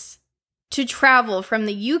 weeks to travel from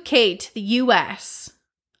the UK to the US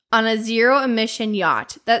on a zero-emission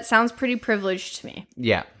yacht, that sounds pretty privileged to me.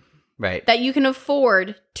 Yeah, right. That you can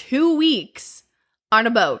afford 2 weeks On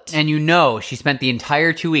a boat. And you know she spent the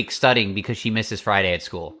entire 2 weeks studying because she misses Friday at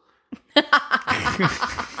school.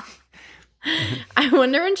 I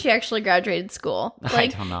wonder when she actually graduated school. I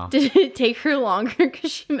don't know. Did it take her longer because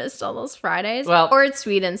she missed all those Fridays? Well- or it's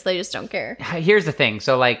Sweden, so they just don't care. Here's the thing.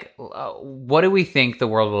 So, like, what do we think the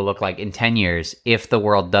world will look like in 10 years if the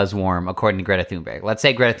world does warm, according to Greta Thunberg? Let's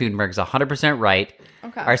say Greta Thunberg's 100% right.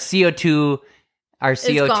 Okay. Our CO2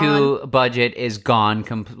 gone. budget is gone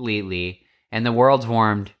completely, and the world's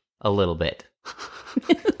warmed a little bit.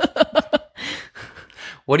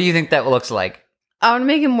 What do you think that looks like? I want to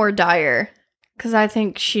make it more dire because I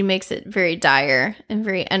think she makes it very dire and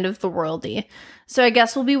very end of the worldy. So I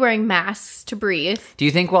guess we'll be wearing masks to breathe. Do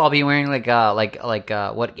you think we'll all be wearing like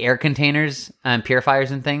what air containers and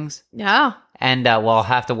purifiers and things? Yeah. And we'll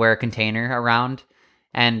have to wear a container around,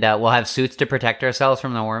 and we'll have suits to protect ourselves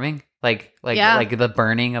from the warming, like the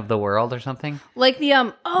burning of the world or something. Like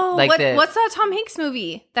the what's that Tom Hanks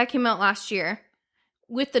movie that came out last year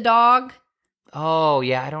with the dog? Oh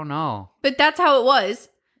yeah, I don't know. But that's how it was.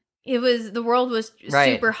 It was the world was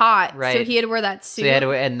Right. super hot, Right. so he had to wear that suit. So you had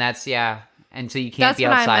to, and that's and so you can't That's be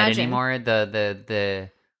what I outside imagine. anymore. The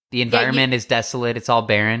environment is desolate. It's all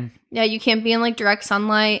barren. Yeah, you can't be in like direct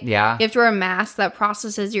sunlight. Yeah, You have to wear a mask that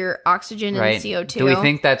processes your oxygen right. and CO2. Do we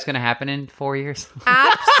think that's going to happen in 4 years?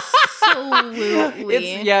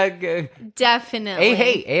 Absolutely. Definitely.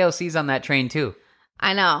 Hey, AOC's on that train too.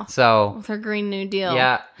 I know. So With her Green New Deal.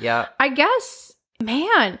 yeah. I guess,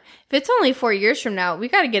 man, if it's only 4 years from now, we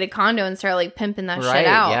got to get a condo and start like pimping that Right, shit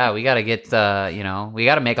out. yeah, we got to get, we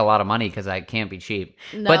got to make a lot of money because I can't be cheap.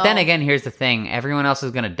 But then No. again, here's the thing. Everyone else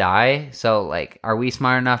is going to die. So, like, are we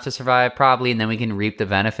smart enough to survive? Probably. And then we can reap the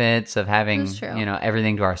benefits of having, That's true.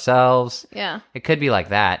 everything to ourselves. Yeah. It could be like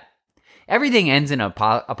that. Everything ends in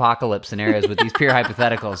apocalypse scenarios with these pure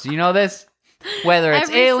hypotheticals. You know this? Whether it's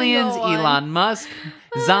Every aliens, single one. Elon Musk,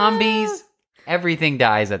 zombies, everything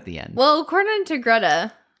dies at the end. Well, according to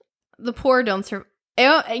Greta, the poor don't survive.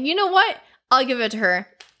 You know what? I'll give it to her.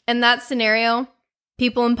 In that scenario,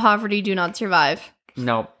 people in poverty do not survive.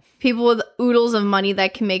 Nope. People with oodles of money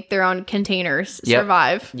that can make their own containers Yep.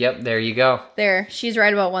 survive. Yep, there you go. There, she's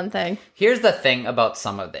right about one thing. Here's the thing about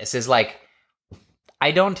some of this is like,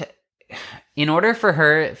 in order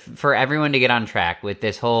for everyone to get on track with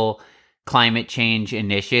this whole climate change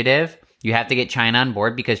initiative, you have to get China on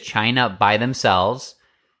board because China by themselves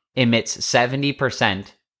emits 70%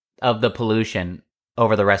 of the pollution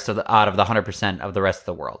over the rest of out of the 100% of the rest of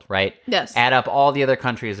the world, right? Yes. Add up all the other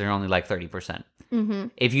countries, they're only like 30%. Mm-hmm.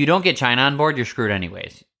 If you don't get China on board, you're screwed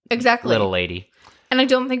anyways, Exactly. little lady. And I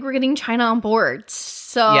don't think we're getting China on board.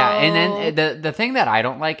 So Yeah, and then the thing that I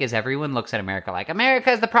don't like is everyone looks at America like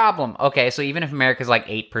America is the problem. Okay, so even if America's like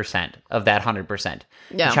 8% of that 100%,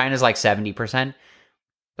 Yeah. and China's like 70%.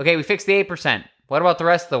 Okay, we fixed the 8%. What about the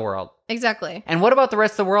rest of the world? Exactly. And what about the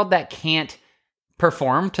rest of the world that can't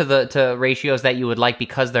perform to ratios that you would like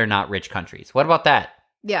because they're not rich countries? What about that?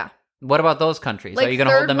 Yeah. What about those countries? Like Are you going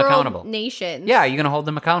to hold them third world accountable? nations. Yeah, are you going to hold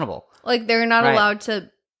them accountable? Like they're not Right. allowed to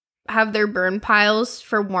have their burn piles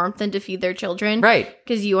for warmth and to feed their children. Right.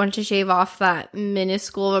 Because you want to shave off that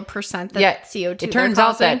minuscule of a percent that Yeah, CO2 It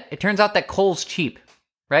turns out that coal's cheap,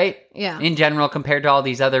 right? Yeah. In general, compared to all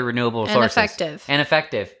these other renewable And sources, effective. and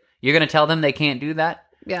effective. You're going to tell them they can't do that?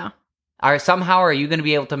 Yeah. Somehow are you going to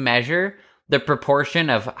be able to measure the proportion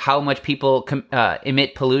of how much people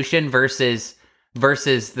emit pollution versus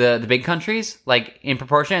the big countries, like in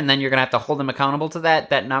proportion, and then you're going to have to hold them accountable to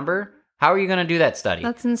that number? How are you going to do that study?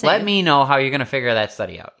 That's insane. Let me know how you're going to figure that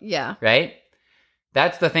study out. Yeah. Right?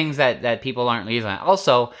 That's the things that people aren't using.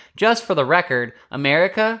 Also, just for the record,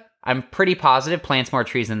 America, I'm pretty positive, plants more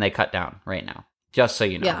trees than they cut down right now. Just so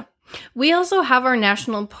you know. Yeah. We also have our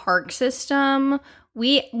national park system.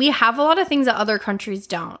 We have a lot of things that other countries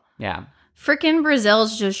don't. Yeah. Frickin'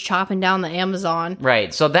 Brazil's just chopping down the Amazon.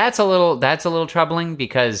 Right. So that's a little troubling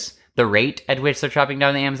because the rate at which they're chopping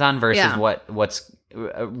down the Amazon versus Yeah. what's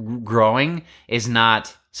growing is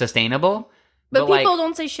not sustainable. But like, people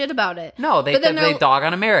don't say shit about it. no, they But then they they're- dog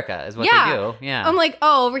on America is what Yeah. they do. Yeah. I'm like,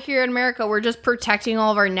 oh, over here in America, we're just protecting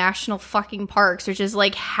all of our national fucking parks, which is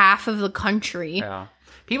like half of the country. Yeah.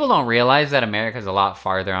 People don't realize that America's a lot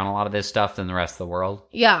farther on a lot of this stuff than the rest of the world.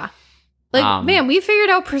 Yeah. Like, man, we figured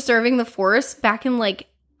out preserving the forest back in like,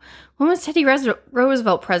 when was Teddy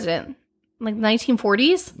Roosevelt president? Like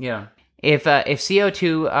 1940s? Yeah. If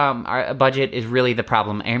CO2 our budget is really the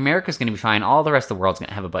problem, America's going to be fine. All the rest of the world's going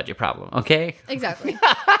to have a budget problem. Okay. Exactly.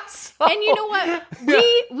 So- And you know what?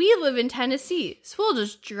 We live in Tennessee, so we'll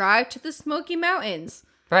just drive to the Smoky Mountains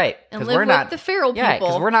Right. and 'cause live we're with not the feral Yeah, people.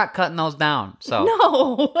 because we're not cutting those down. So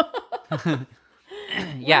No.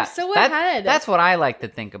 Yeah, so ahead. That's what I like to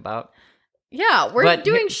think about. Yeah, we're But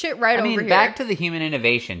doing shit right over here. Back to the human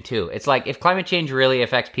innovation, too. It's like, if climate change really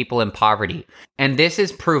affects people in poverty, and this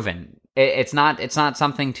is proven, it's not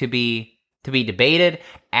something to be debated.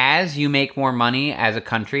 As you make more money as a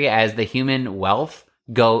country, as the human wealth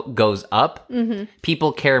goes up,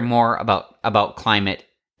 people care more about climate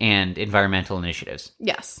and environmental initiatives.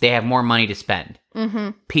 Yes. They have more money to spend.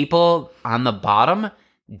 People on the bottom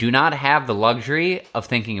do not have the luxury of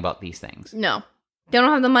thinking about these things. No. They don't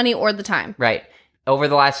have the money or the time. Right. Over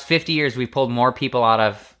the last 50 years, we've pulled more people out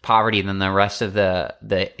of poverty than the rest of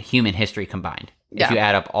the human history combined. Yeah. If you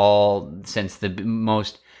add up all since the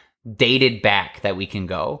most dated back that we can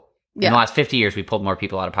go. In the last 50 years, we pulled more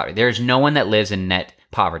people out of poverty. There's no one that lives in net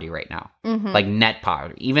poverty right now. Like net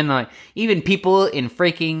poverty. Even people in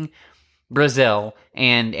freaking Brazil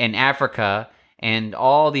and Africa and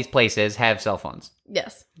all these places have cell phones.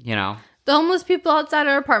 Yes. You know? The homeless people outside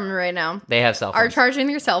our apartment right now They have cell are phones. charging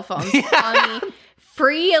their cell phones on the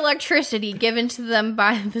free electricity given to them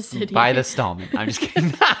by the city. By the Stallman. I'm just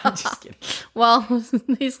kidding. I'm just kidding. Well,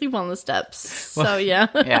 they sleep on the steps. So, yeah.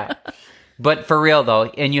 Yeah. But for real, though,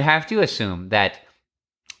 and you have to assume that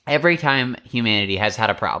every time humanity has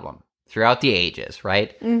had a problem throughout the ages,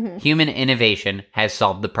 right? Human innovation has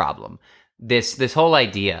solved the problem. This whole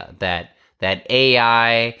idea that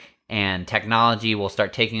AI and technology will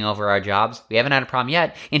start taking over our jobs, we haven't had a problem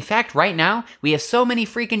yet. In fact, right now, we have so many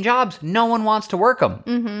freaking jobs, no one wants to work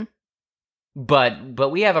them.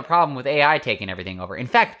 But we have a problem with AI taking everything over. In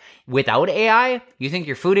fact, without AI, you think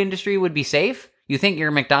your food industry would be safe? You think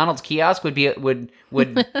your McDonald's kiosk would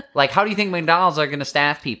like, how do you think McDonald's are going to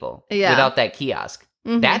staff people without that kiosk?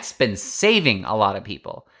 That's been saving a lot of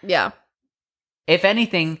people. Yeah. If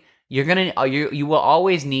anything, you will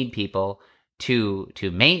always need people to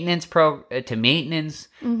maintenance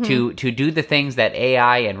to do the things that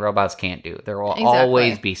AI and robots can't do. There will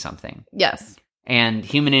always be something. Yes. And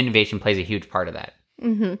human innovation plays a huge part of that.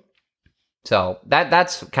 So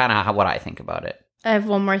that's kind of what I think about it. I have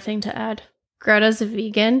one more thing to add. Greta's a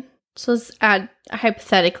vegan. So let's add,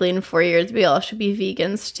 hypothetically, in 4 years, we all should be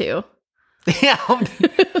vegans too. Yeah.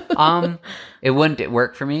 It wouldn't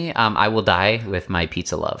work for me. I will die with my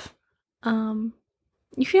pizza love.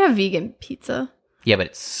 You should have vegan pizza. Yeah, but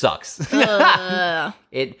it sucks.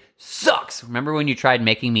 It sucks. Remember when you tried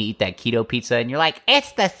making me eat that keto pizza and you're like,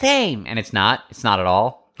 it's the same. And it's not. It's not at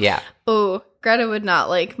all. Yeah. Oh, Greta would not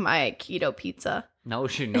like my keto pizza. No,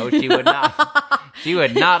 she would not. She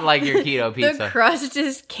would not like your keto pizza. The crust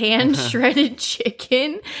is canned shredded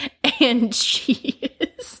chicken and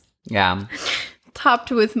cheese. Yeah.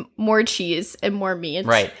 Topped with more cheese and more meat.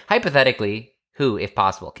 Right. Hypothetically, who, if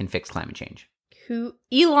possible, can fix climate change? Who?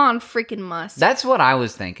 Elon freaking Musk. That's what I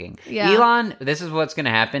was thinking. Yeah. Elon, this is what's going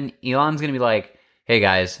to happen. Elon's going to be like, hey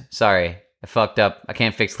guys, sorry, I fucked up. I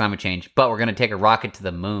can't fix climate change, but we're going to take a rocket to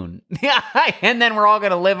the moon. And then we're all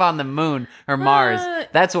going to live on the moon or Mars.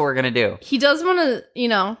 That's what we're going to do. He does want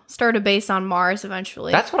to, start a base on Mars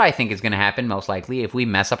eventually. That's what I think is going to happen most likely if we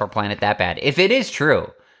mess up our planet that bad. If it is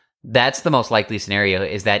true, that's the most likely scenario,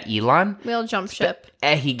 is that Elon, we'll jump ship.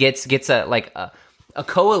 He gets a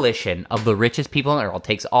coalition of the richest people in the world,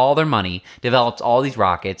 takes all their money, develops all these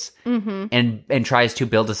rockets, and tries to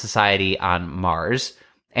build a society on Mars,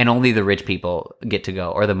 and only the rich people get to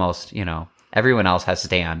go, or the most, everyone else has to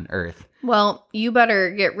stay on Earth. Well, you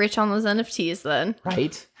better get rich on those NFTs then.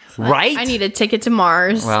 Right? Right? I need a ticket to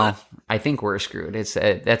Mars. Well, I think we're screwed. It's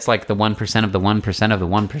that's like the 1% of the 1% of the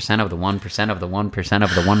 1% of the 1% of the 1%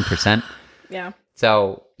 of the 1%. Yeah.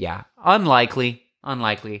 So, yeah, unlikely.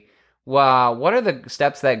 Wow, what are the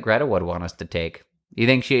steps that Greta would want us to take? You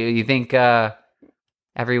think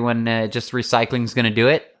everyone just recycling's going to do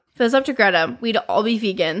it? If it was up to Greta, we'd all be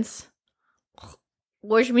vegans,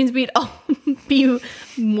 which means we'd all be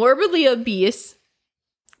morbidly obese,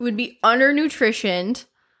 would be undernutritioned,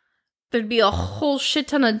 there'd be a whole shit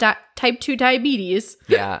ton of type 2 diabetes.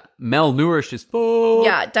 Yeah, malnourished as fuck.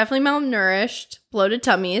 Yeah, definitely malnourished, bloated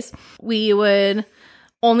tummies. We would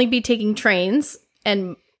only be taking trains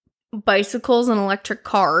and bicycles and electric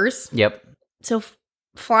cars. Yep. So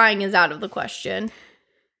flying is out of the question.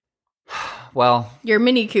 Well, your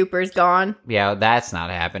Mini Cooper's gone. Yeah, that's not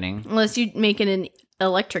happening. Unless you make it an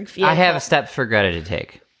electric vehicle. I have a step for Greta to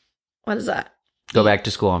take. What is that? Go back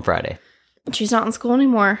to school on Friday. She's not in school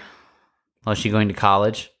anymore. Well, is she going to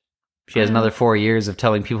college? She has another 4 years of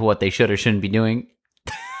telling people what they should or shouldn't be doing.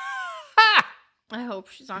 I hope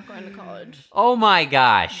she's not going to college. Oh my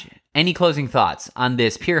gosh. Any closing thoughts on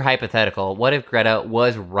this pure hypothetical? What if Greta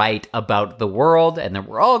was right about the world and that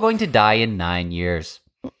we're all going to die in 9 years?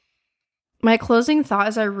 My closing thought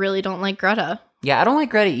is I really don't like Greta. Yeah, I don't like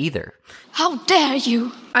Greta either. How dare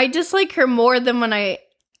you? I dislike her more than when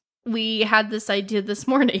we had this idea this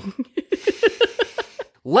morning.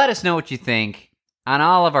 Let us know what you think on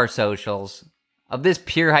all of our socials of this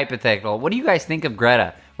pure hypothetical. What do you guys think of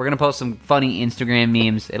Greta? We're going to post some funny Instagram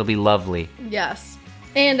memes. It'll be lovely. Yes.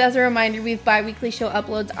 And as a reminder, we have bi-weekly show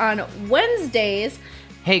uploads on Wednesdays.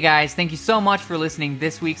 Hey guys, thank you so much for listening to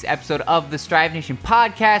this week's episode of the Strive Nation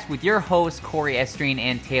podcast with your hosts, Corey Estreen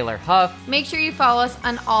and Taylor Huff. Make sure you follow us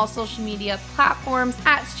on all social media platforms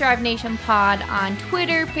at Strive Nation Pod on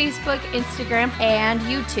Twitter, Facebook, Instagram, and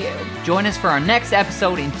YouTube. Join us for our next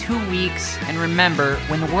episode in 2 weeks. And remember,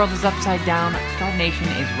 when the world is upside down, Strive Nation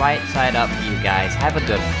is right side up for you guys. Have a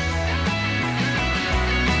good one.